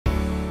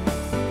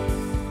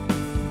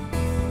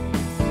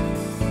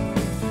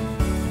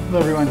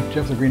Hello everyone,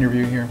 Jeff the Green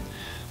Review here.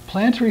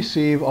 Plants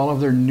receive all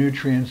of their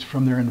nutrients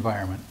from their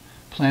environment.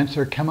 Plants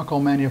are chemical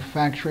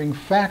manufacturing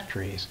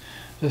factories.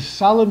 The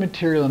solid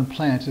material in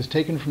plants is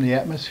taken from the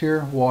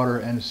atmosphere, water,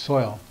 and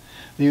soil.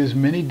 They use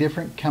many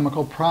different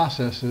chemical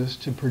processes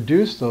to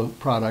produce those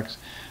products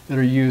that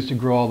are used to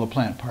grow all the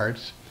plant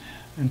parts.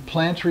 And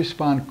plants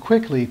respond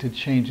quickly to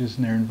changes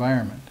in their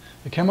environment.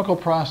 The chemical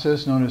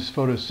process known as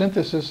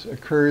photosynthesis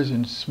occurs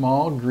in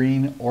small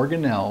green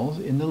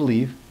organelles in the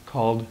leaf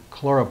called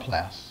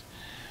chloroplasts.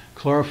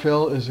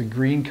 Chlorophyll is a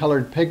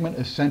green-colored pigment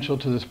essential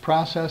to this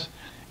process.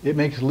 It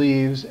makes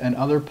leaves and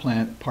other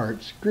plant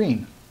parts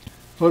green.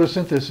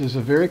 Photosynthesis is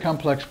a very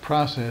complex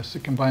process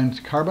that combines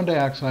carbon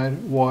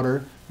dioxide,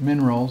 water,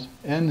 minerals,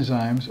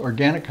 enzymes,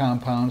 organic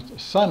compounds,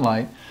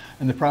 sunlight,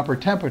 and the proper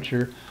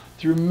temperature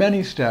through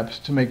many steps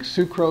to make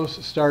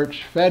sucrose,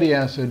 starch, fatty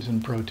acids,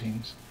 and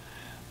proteins.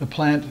 The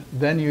plant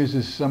then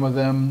uses some of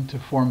them to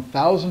form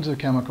thousands of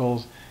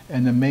chemicals,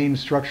 and the main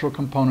structural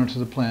components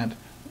of the plant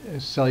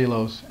is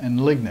cellulose and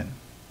lignin.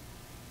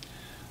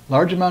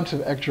 Large amounts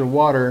of extra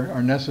water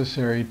are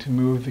necessary to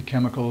move the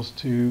chemicals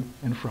to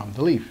and from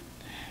the leaf.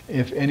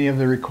 If any of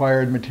the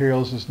required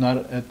materials is not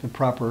at the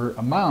proper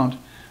amount,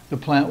 the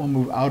plant will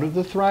move out of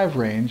the thrive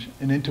range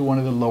and into one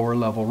of the lower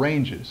level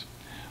ranges.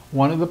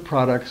 One of the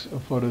products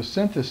of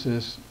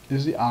photosynthesis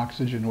is the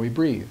oxygen we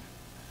breathe.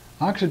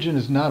 Oxygen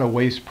is not a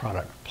waste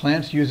product.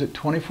 Plants use it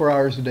 24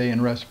 hours a day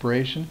in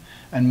respiration,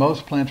 and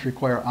most plants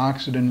require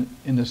oxygen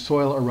in the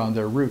soil around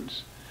their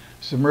roots.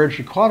 Submerged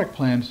aquatic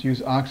plants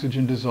use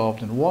oxygen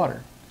dissolved in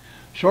water.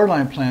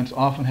 Shoreline plants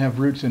often have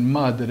roots in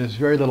mud that has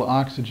very little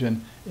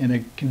oxygen in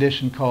a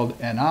condition called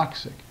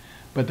anoxic,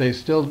 but they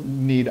still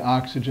need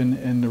oxygen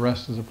in the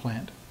rest of the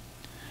plant.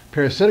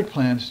 Parasitic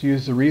plants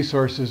use the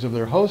resources of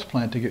their host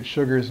plant to get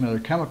sugars and other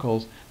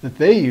chemicals that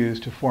they use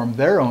to form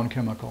their own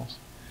chemicals.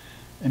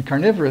 And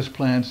carnivorous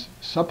plants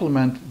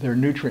supplement their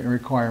nutrient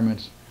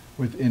requirements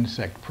with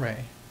insect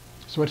prey.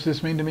 So what's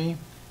this mean to me?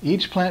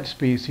 Each plant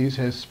species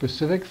has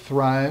specific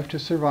thrive to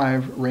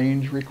survive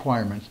range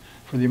requirements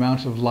for the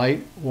amounts of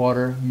light,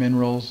 water,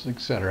 minerals,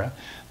 etc.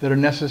 that are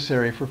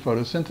necessary for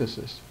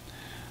photosynthesis.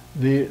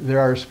 There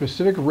are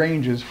specific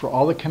ranges for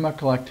all the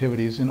chemical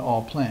activities in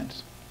all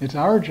plants. It's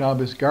our job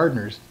as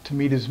gardeners to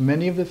meet as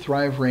many of the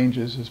thrive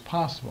ranges as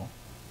possible.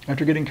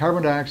 After getting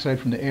carbon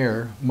dioxide from the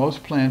air,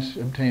 most plants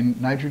obtain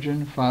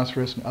nitrogen,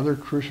 phosphorus, and other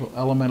crucial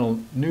elemental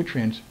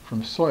nutrients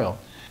from soil.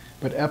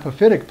 But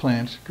epiphytic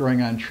plants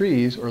growing on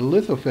trees or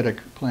lithophytic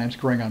plants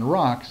growing on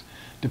rocks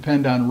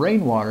depend on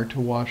rainwater to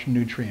wash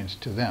nutrients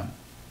to them.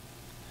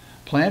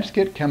 Plants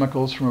get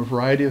chemicals from a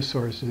variety of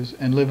sources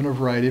and live in a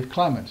variety of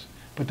climates,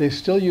 but they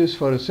still use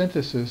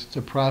photosynthesis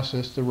to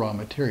process the raw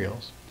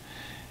materials.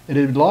 It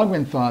had long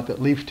been thought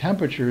that leaf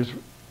temperatures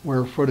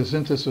where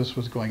photosynthesis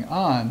was going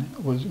on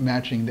was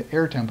matching the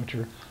air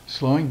temperature,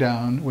 slowing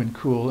down when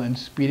cool and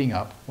speeding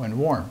up when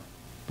warm.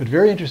 But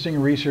very interesting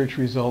research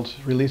results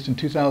released in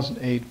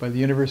 2008 by the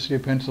University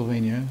of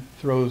Pennsylvania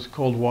throws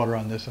cold water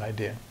on this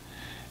idea.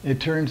 It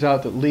turns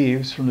out that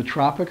leaves from the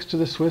tropics to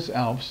the Swiss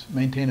Alps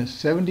maintain a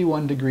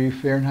 71-degree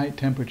Fahrenheit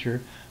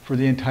temperature for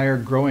the entire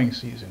growing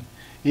season,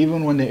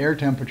 even when the air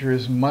temperature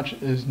is as much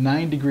as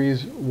 9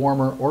 degrees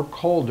warmer or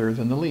colder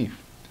than the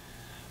leaf.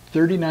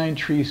 39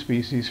 tree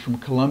species from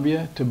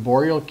Colombia to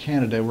boreal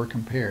Canada were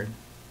compared.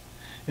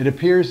 It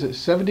appears that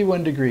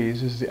 71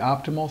 degrees is the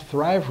optimal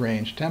thrive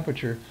range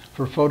temperature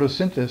for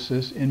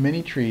photosynthesis in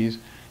many trees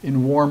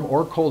in warm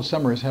or cold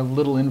summers have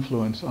little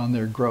influence on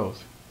their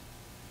growth.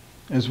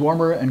 As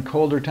warmer and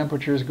colder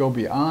temperatures go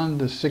beyond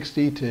the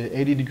 60 to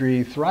 80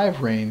 degree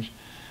thrive range,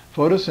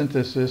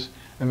 photosynthesis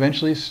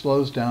eventually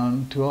slows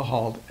down to a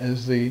halt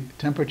as the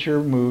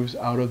temperature moves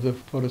out of the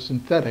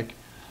photosynthetic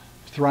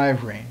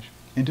thrive range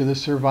into the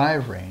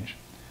survive range,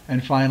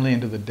 and finally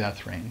into the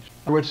death range.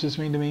 What does this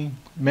mean to me?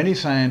 Many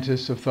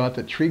scientists have thought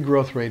that tree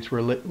growth rates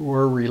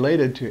were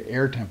related to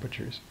air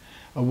temperatures.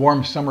 A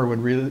warm summer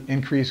would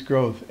increase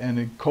growth and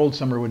a cold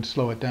summer would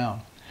slow it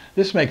down.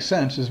 This makes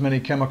sense as many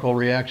chemical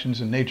reactions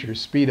in nature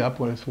speed up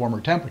with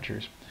warmer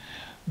temperatures.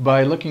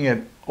 By looking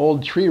at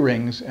old tree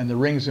rings and the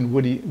rings in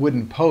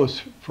wooden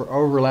posts for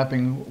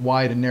overlapping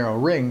wide and narrow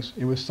rings,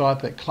 it was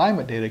thought that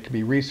climate data could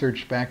be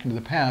researched back into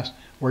the past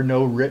where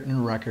no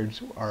written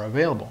records are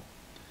available.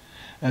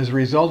 As a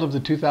result of the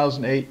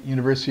 2008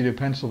 University of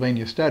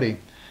Pennsylvania study,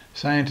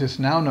 scientists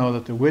now know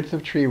that the width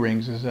of tree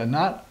rings is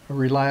not a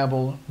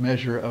reliable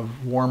measure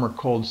of warm or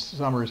cold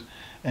summers,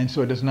 and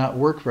so it does not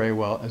work very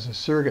well as a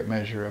surrogate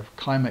measure of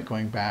climate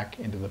going back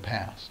into the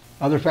past.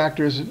 Other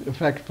factors that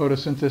affect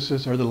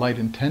photosynthesis are the light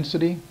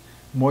intensity,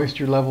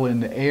 moisture level in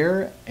the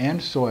air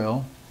and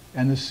soil,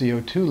 and the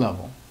CO2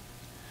 level.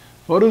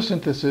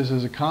 Photosynthesis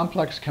is a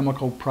complex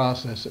chemical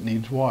process that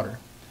needs water.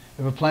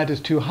 If a plant is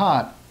too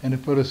hot, and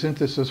if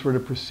photosynthesis were to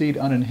proceed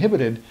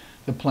uninhibited,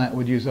 the plant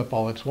would use up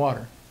all its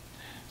water.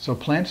 So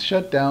plants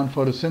shut down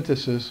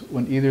photosynthesis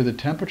when either the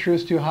temperature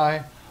is too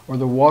high or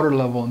the water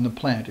level in the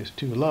plant is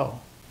too low.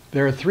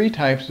 There are three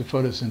types of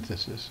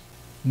photosynthesis.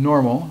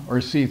 Normal, or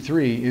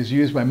C3, is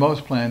used by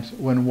most plants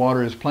when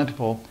water is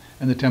plentiful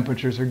and the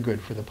temperatures are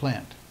good for the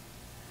plant.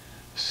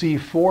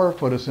 C4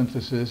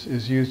 photosynthesis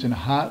is used in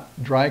hot,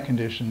 dry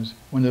conditions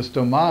when the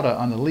stomata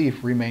on the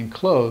leaf remain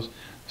closed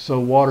so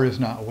water is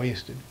not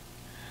wasted.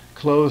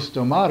 Closed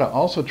stomata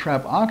also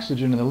trap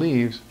oxygen in the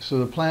leaves, so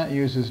the plant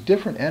uses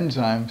different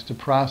enzymes to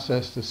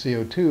process the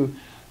CO2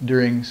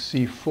 during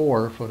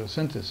C4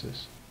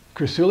 photosynthesis.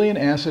 Crisulian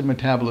acid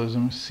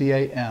metabolism,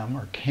 CAM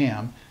or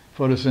CAM,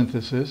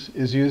 photosynthesis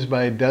is used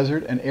by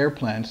desert and air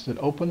plants that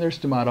open their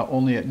stomata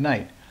only at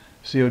night.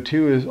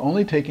 CO2 is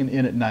only taken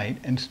in at night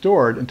and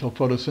stored until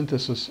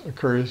photosynthesis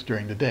occurs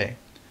during the day.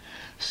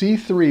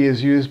 C3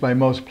 is used by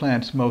most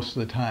plants most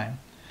of the time.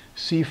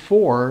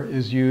 C4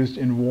 is used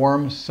in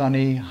warm,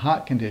 sunny,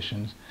 hot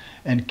conditions,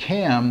 and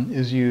CAM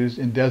is used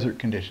in desert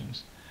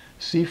conditions.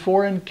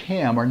 C4 and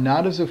CAM are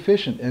not as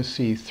efficient as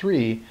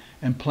C3,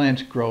 and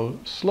plants grow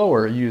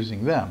slower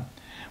using them.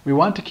 We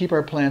want to keep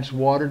our plants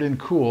watered and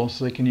cool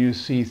so they can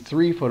use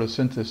C3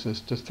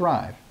 photosynthesis to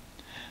thrive.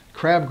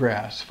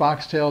 Crabgrass,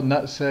 foxtail,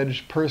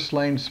 nutsedge,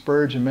 purslane,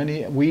 spurge, and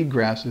many weed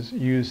grasses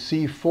use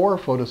C4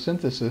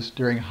 photosynthesis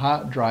during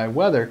hot, dry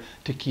weather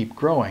to keep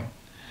growing,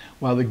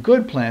 while the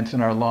good plants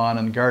in our lawn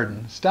and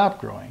garden stop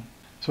growing.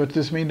 So what does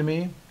this mean to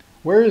me?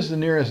 Where is the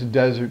nearest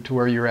desert to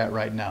where you're at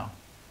right now?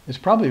 It's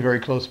probably very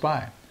close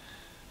by.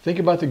 Think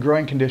about the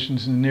growing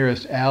conditions in the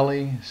nearest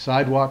alley,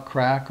 sidewalk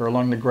crack, or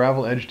along the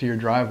gravel edge to your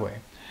driveway.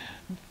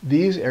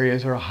 These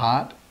areas are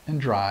hot and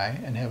dry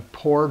and have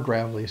poor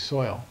gravelly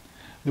soil.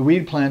 The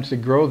weed plants that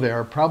grow there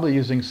are probably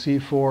using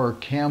C4 or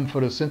CAM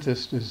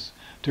photosynthesis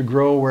to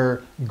grow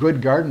where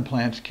good garden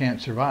plants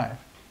can't survive.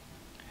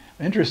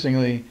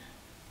 Interestingly,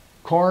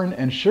 corn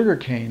and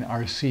sugarcane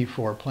are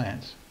C4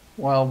 plants,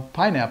 while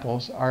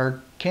pineapples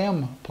are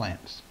CAM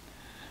plants.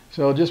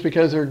 So just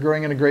because they're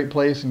growing in a great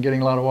place and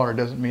getting a lot of water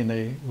doesn't mean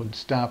they would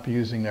stop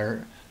using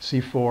their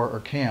C4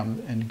 or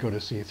CAM and go to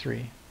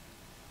C3.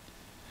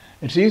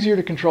 It's easier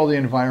to control the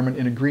environment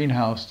in a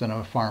greenhouse than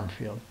a farm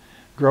field.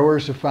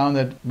 Growers have found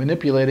that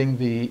manipulating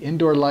the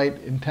indoor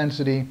light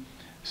intensity,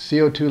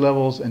 CO2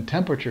 levels, and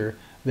temperature,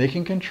 they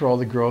can control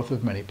the growth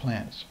of many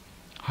plants.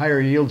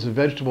 Higher yields of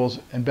vegetables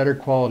and better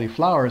quality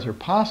flowers are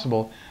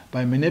possible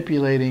by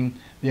manipulating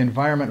the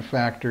environment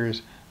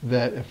factors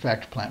that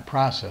affect plant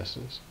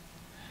processes.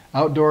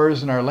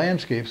 Outdoors in our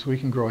landscapes, we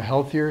can grow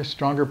healthier,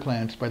 stronger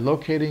plants by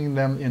locating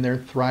them in their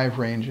thrive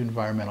range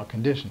environmental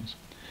conditions.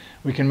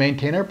 We can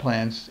maintain our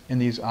plants in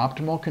these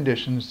optimal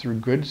conditions through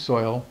good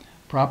soil,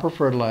 proper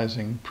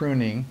fertilizing,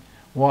 pruning,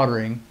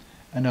 watering,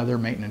 and other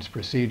maintenance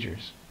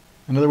procedures.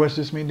 In other words, what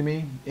does this mean to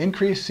me?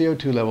 Increased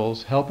CO2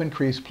 levels help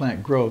increase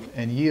plant growth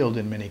and yield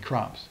in many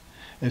crops.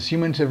 As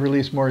humans have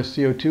released more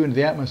CO2 into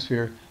the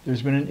atmosphere,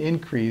 there's been an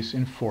increase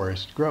in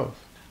forest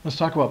growth. Let's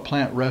talk about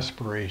plant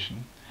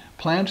respiration.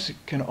 Plants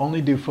can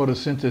only do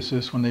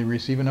photosynthesis when they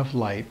receive enough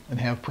light and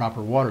have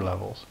proper water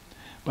levels.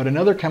 But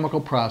another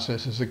chemical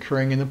process is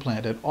occurring in the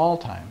plant at all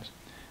times.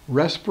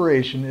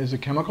 Respiration is a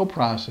chemical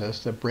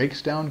process that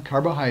breaks down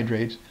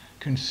carbohydrates,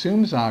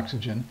 consumes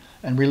oxygen,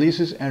 and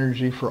releases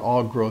energy for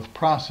all growth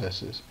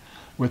processes,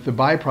 with the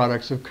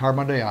byproducts of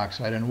carbon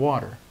dioxide and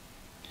water.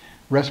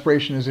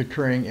 Respiration is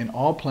occurring in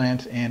all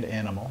plants and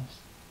animals.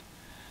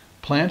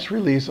 Plants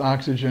release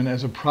oxygen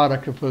as a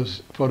product of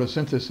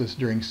photosynthesis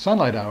during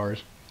sunlight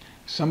hours.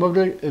 Some of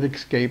it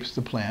escapes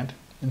the plant,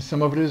 and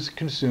some of it is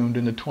consumed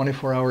in the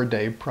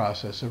 24-hour-a-day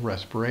process of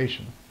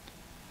respiration.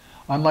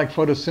 Unlike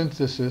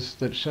photosynthesis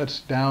that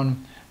shuts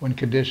down when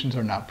conditions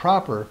are not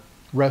proper,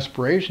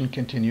 respiration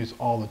continues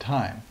all the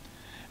time.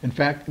 In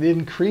fact, it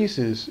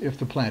increases if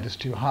the plant is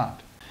too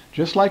hot.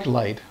 Just like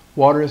light,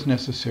 water is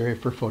necessary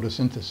for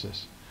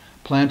photosynthesis.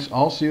 Plants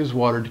also use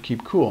water to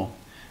keep cool.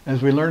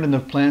 As we learned in the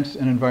plants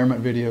and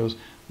environment videos,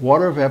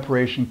 water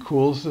evaporation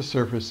cools the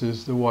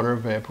surfaces the water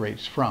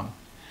evaporates from.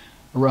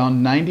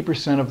 Around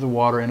 90% of the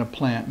water in a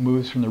plant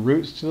moves from the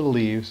roots to the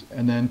leaves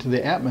and then to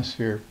the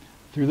atmosphere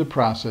through the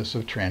process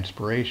of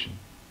transpiration.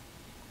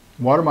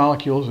 Water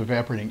molecules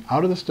evaporating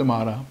out of the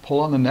stomata pull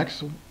on the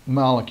next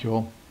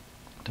molecule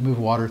to move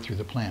water through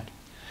the plant.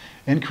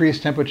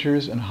 Increased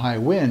temperatures and high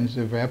winds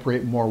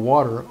evaporate more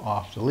water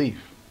off the leaf.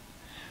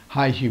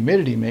 High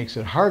humidity makes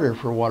it harder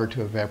for water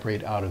to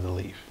evaporate out of the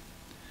leaf.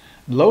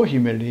 Low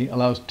humidity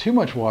allows too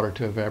much water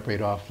to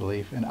evaporate off the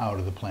leaf and out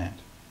of the plant.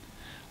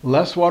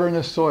 Less water in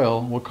the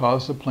soil will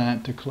cause the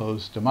plant to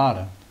close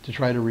stomata to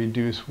try to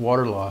reduce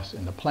water loss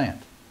in the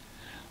plant.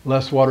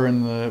 Less water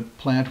in the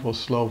plant will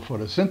slow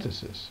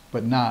photosynthesis,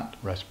 but not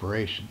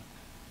respiration.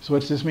 So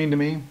what's this mean to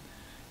me?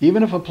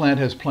 Even if a plant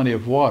has plenty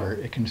of water,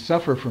 it can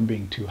suffer from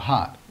being too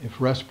hot. If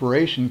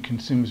respiration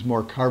consumes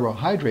more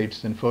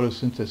carbohydrates than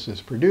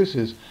photosynthesis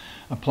produces,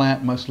 a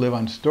plant must live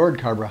on stored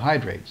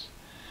carbohydrates.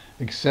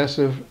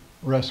 Excessive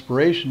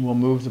respiration will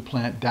move the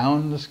plant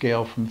down the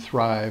scale from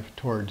thrive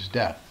towards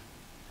death.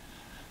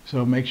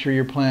 So make sure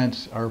your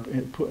plants are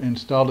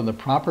installed in the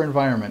proper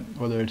environment,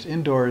 whether it's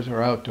indoors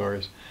or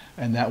outdoors,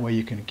 and that way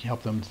you can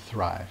help them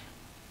thrive.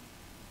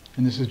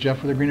 And this is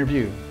Jeff with A Greener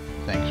View.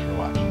 Thanks for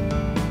watching.